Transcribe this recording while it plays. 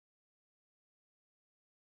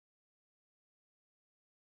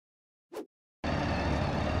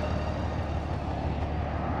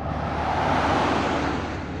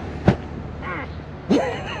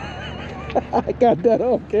I got that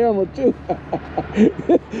on camera too.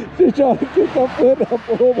 She trying to kick her foot up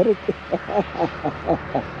over the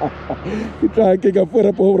She trying to kick her foot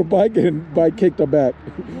up over the bike and the bike kicked her back.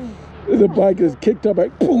 The bike just kicked her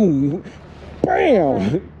back. Boom!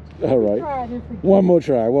 Bam! All right. One more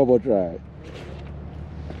try.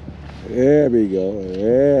 There we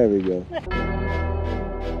go.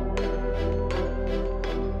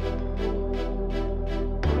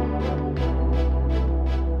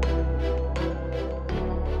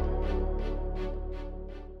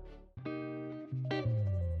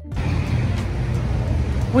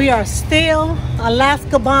 We are still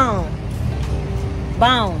Alaska bound.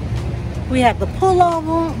 We have to pull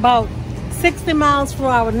over about 60 miles for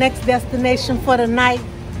our next destination for the night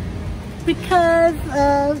because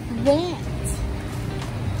of that.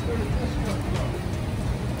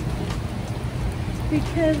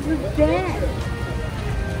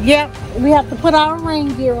 Yep, we have to put our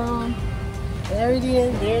rain gear on. There it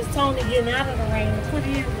is. There's Tony getting out of the rain to put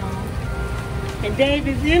his on. And Dave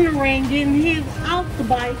is in the rain getting his off the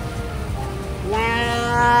bike.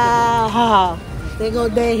 Wow. There go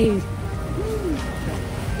Dave.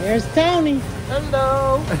 There's Tony.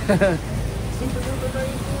 Hello.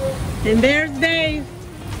 And there's Dave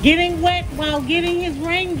getting wet while getting his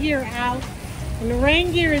rain gear out. And the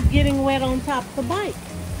rain gear is getting wet on top of the bike.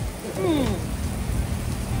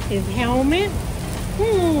 His helmet.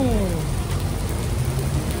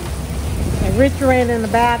 And Rich ran in the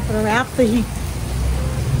bathroom after he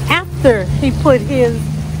put his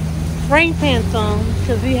rain pants on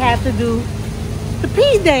because he had to do the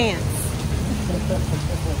pee dance.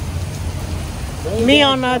 Me,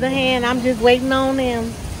 on the other hand, I'm just waiting on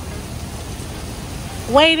him.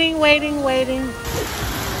 Waiting. Look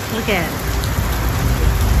at it.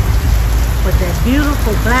 With that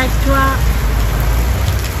beautiful backdrop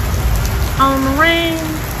on the rain,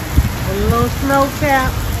 with a little snow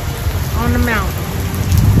cap on the mountain.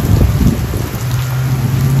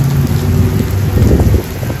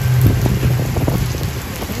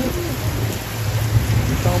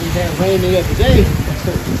 You thought we had rain the other day.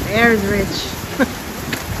 There's Rich.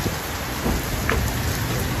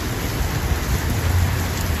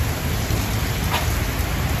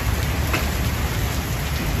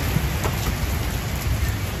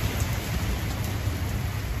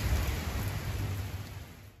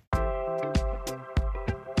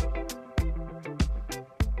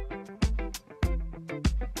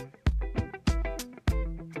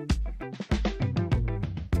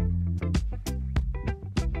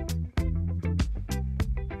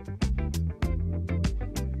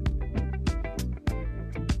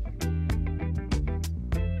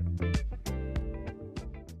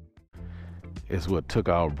 It's what took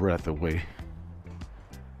our breath away.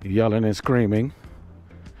 Yelling and screaming.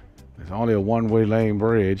 There's only a one-way lane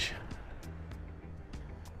bridge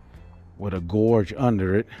with a gorge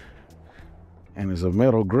under it, and there's a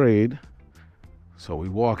metal grade, so we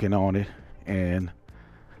walking on it, and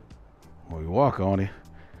when we walk on it,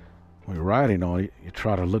 when you're riding on it, you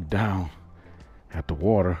try to look down at the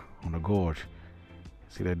water on the gorge.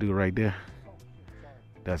 See that dude right there?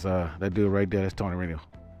 That's that dude right there. That's Tony Reno,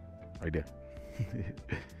 right there.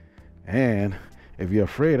 And if you're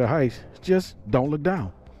afraid of heights, just don't look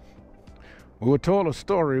down. We were told a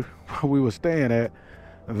story where we were staying at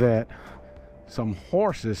that some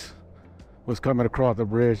horses was coming across the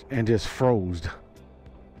bridge and just froze.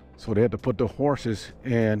 So they had to put the horses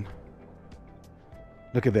in.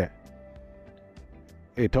 Look at that.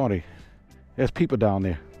 Hey Tony, there's people down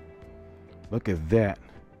there. Look at that.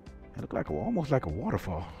 It looked like almost like a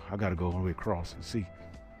waterfall. I gotta go all the way across and see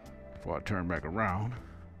before I turn back around.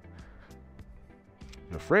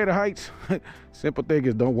 You're afraid of heights? Simple thing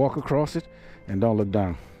is don't walk across it and don't look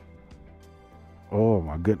down. Oh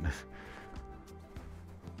my goodness.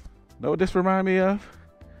 Know what this reminds me of?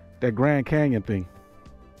 That Grand Canyon thing.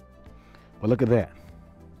 But look at that.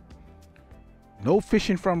 No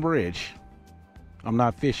fishing from bridge. I'm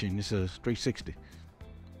not fishing. It's a 360.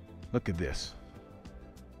 Look at this.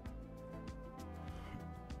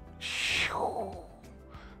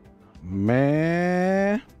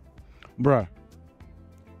 Man. Bruh.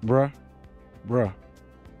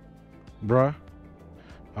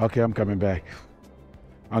 Okay, I'm coming back.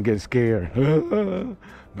 I'm getting scared.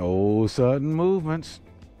 No sudden movements.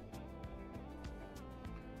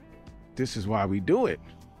 This is why we do it.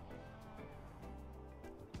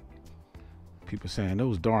 People saying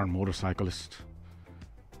those darn motorcyclists.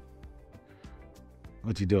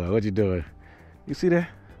 What you doing? You see that?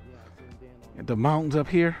 At the mountains up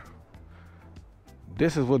here.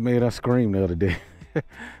 This is what made us scream the other day.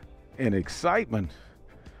 In excitement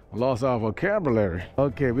Lost our vocabulary.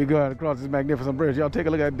 Okay, we going across this magnificent bridge. Y'all take a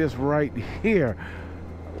look at this right here.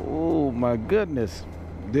 Oh my goodness.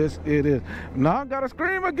 This it is. Now I gotta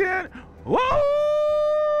scream again. Whoa!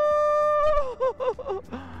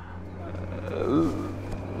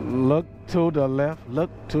 Look to the left, look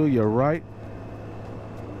to your right.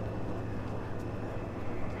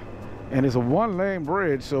 And it's a one-lane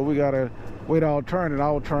bridge, so we gotta wait our turn, and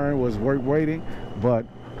our turn was waiting. But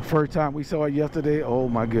the first time we saw it yesterday, oh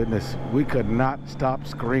my goodness, we could not stop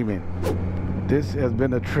screaming. This has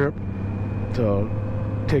been a trip to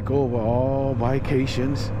take over all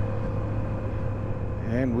vacations,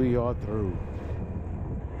 and we are through.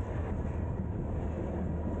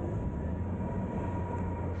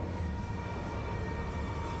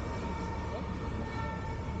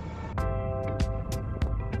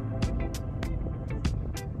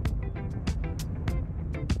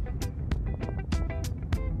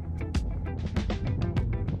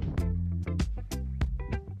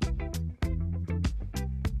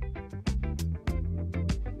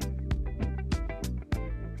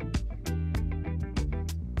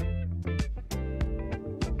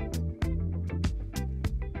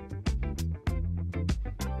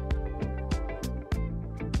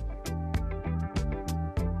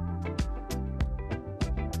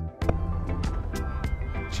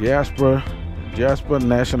 Jasper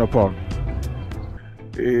National Park.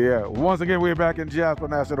 Yeah, once again we're back in Jasper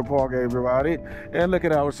National Park, everybody, and look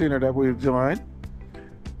at our scenery that we've joined.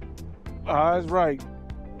 That's right.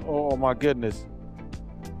 Oh my goodness.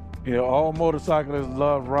 You know, all motorcyclists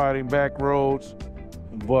love riding back roads,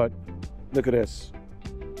 but look at this.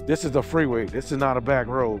 This is a freeway. This is not a back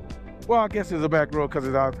road. Well, I guess it's a back road because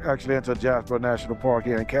it's actually into Jasper National Park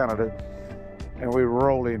here in Canada, and we're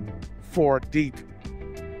rolling 4 deep.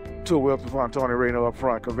 2 wheels in front, Tony Reno up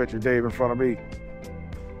front, Convention Dave in front of me.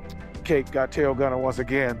 Kate got tail gunner once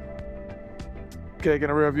again. Kate in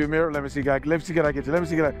the rear view mirror. Let me see, guy. Let me see, can I get you? Let me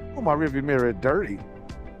see, can I? Oh, my rear view mirror is dirty.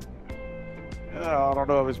 I don't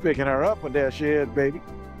know if it's picking her up, but there she is, baby.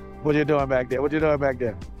 What you doing back there? What you doing back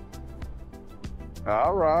there?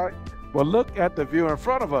 All right. Well, look at the view in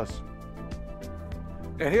front of us.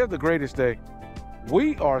 And here's the greatest thing.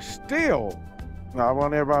 We are still. Now, I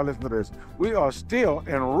want everybody to listen to this. We are still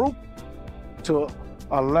en route to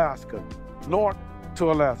Alaska, north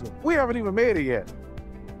to Alaska. We haven't even made it yet.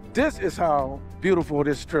 This is how beautiful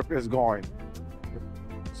this trip is going.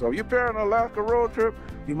 So if you're planning an Alaska road trip,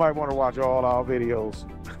 you might want to watch all our videos.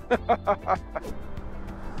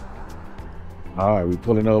 All right, we're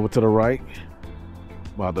pulling over to the right.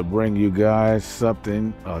 About to bring you guys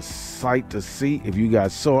something, a sight to see. If you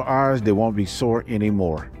guys saw ours, they won't be sore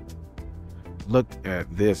anymore. Look at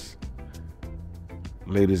this,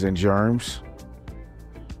 ladies and germs.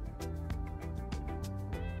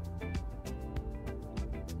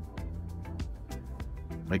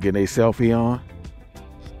 They getting a selfie on.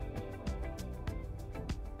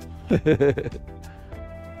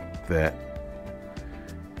 That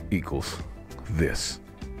equals this.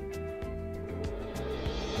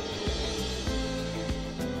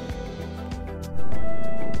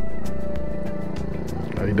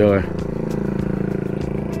 How you doing?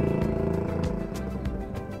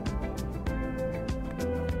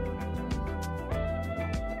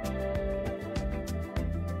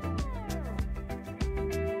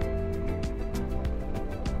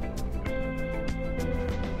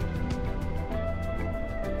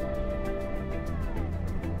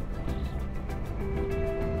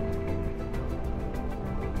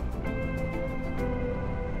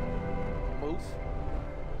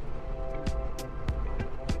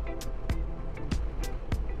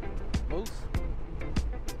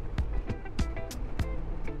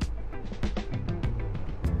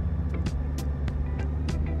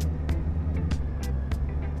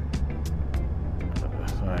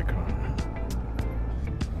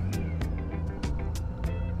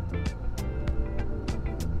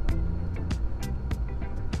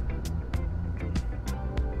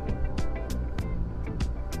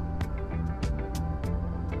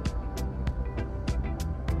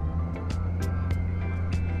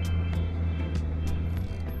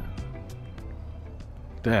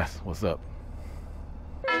 That's what's up.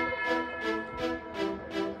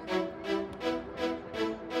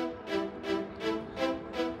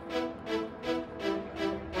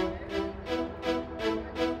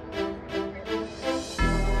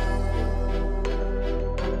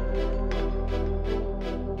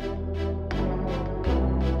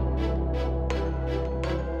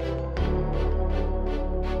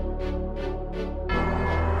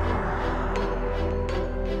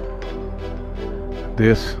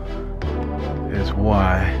 This is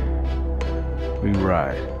why we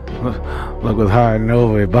ride. Look what's hiding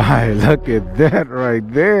over by. Look at that right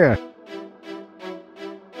there.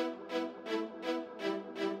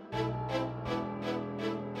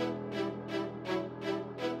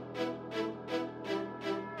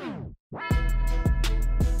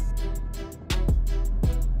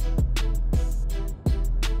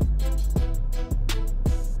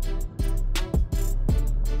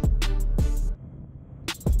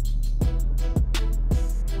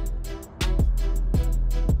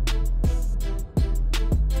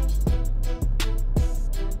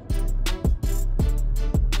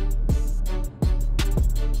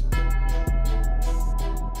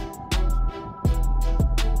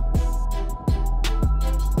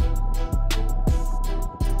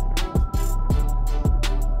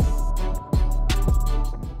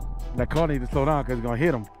 That car needs to slow down because it's gonna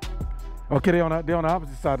hit them. Okay, they're on the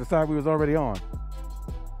opposite side, the side we was already on.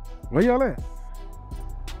 Where y'all at?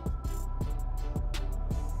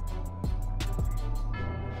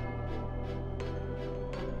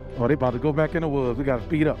 Oh, they about to go back in the woods. We gotta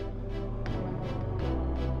speed up.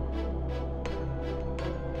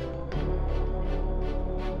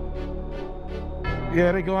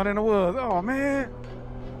 Yeah, they going in the woods. Oh man.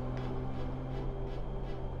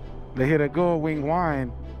 They hear that gold wing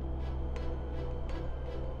whine.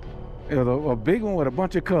 It was a big one with a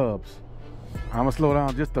bunch of cubs. I'm gonna slow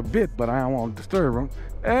down just a bit, but I don't want to disturb him.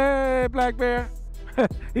 Hey, black bear.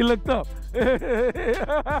 He looked up.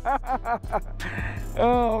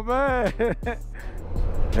 Oh man.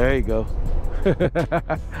 There you go.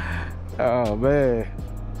 Oh man.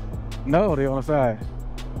 No, they're on the side.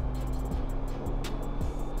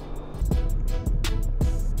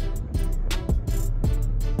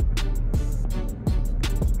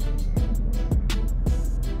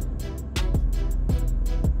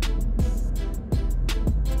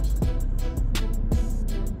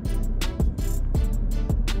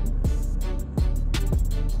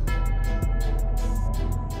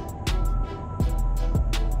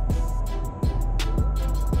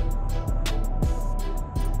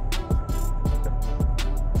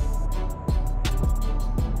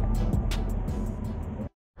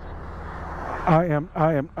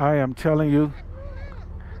 I am telling you,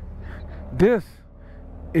 this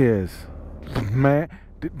is, man,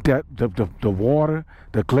 the water,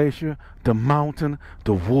 the glacier, the mountain,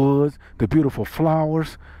 the woods, the beautiful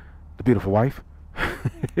flowers, the beautiful wife.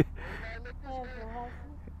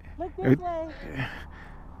 Look this way.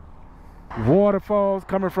 Waterfalls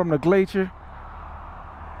coming from the glacier.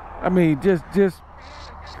 I mean, just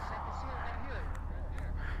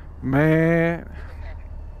man.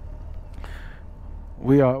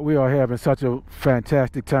 We are having such a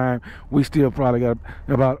fantastic time. We still probably got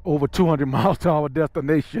about over 200 miles to our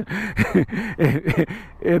destination, and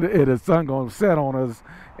the sun gonna set on us,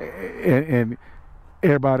 and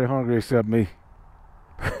everybody hungry except me.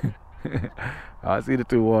 I see the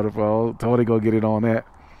two waterfalls. Totally gonna get it on that.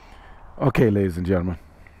 Okay, ladies and gentlemen,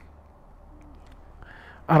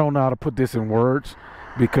 I don't know how to put this in words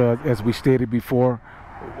because, as we stated before,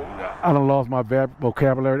 I done lost my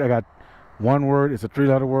vocabulary. I got one word, it's a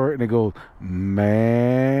 3-letter word, and it goes,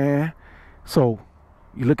 man. So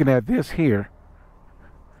you're looking at this here,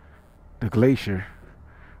 the glacier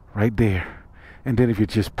right there. And then if you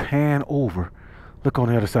just pan over, look on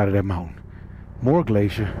the other side of that mountain, more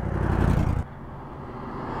glacier.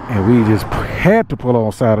 And we just had to pull on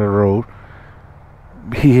the side of the road.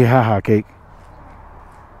 Hee ha ha cake.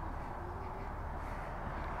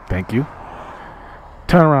 Thank you.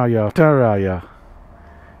 Turn around, y'all. Turn around, y'all.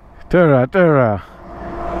 Turn around.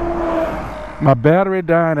 My battery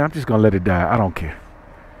died. I'm just gonna let it die. I don't care.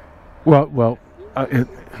 Well,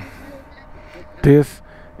 this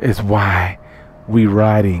is why we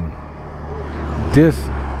riding.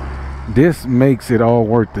 This makes it all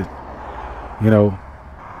worth it. You know,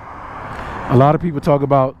 a lot of people talk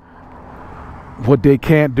about what they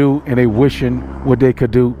can't do and they wishing what they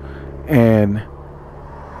could do and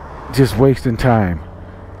just wasting time.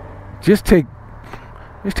 Just take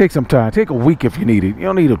some time. Take a week if you need it. You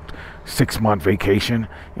don't need a 6-month vacation.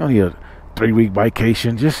 You don't need a 3-week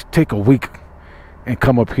vacation. Just take a week and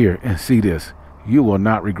come up here and see this. You will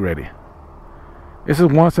not regret it. This is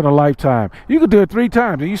once in a lifetime. You could do it 3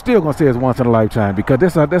 times and you still gonna say it's once in a lifetime because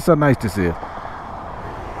that's so nice to see.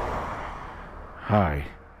 Hi.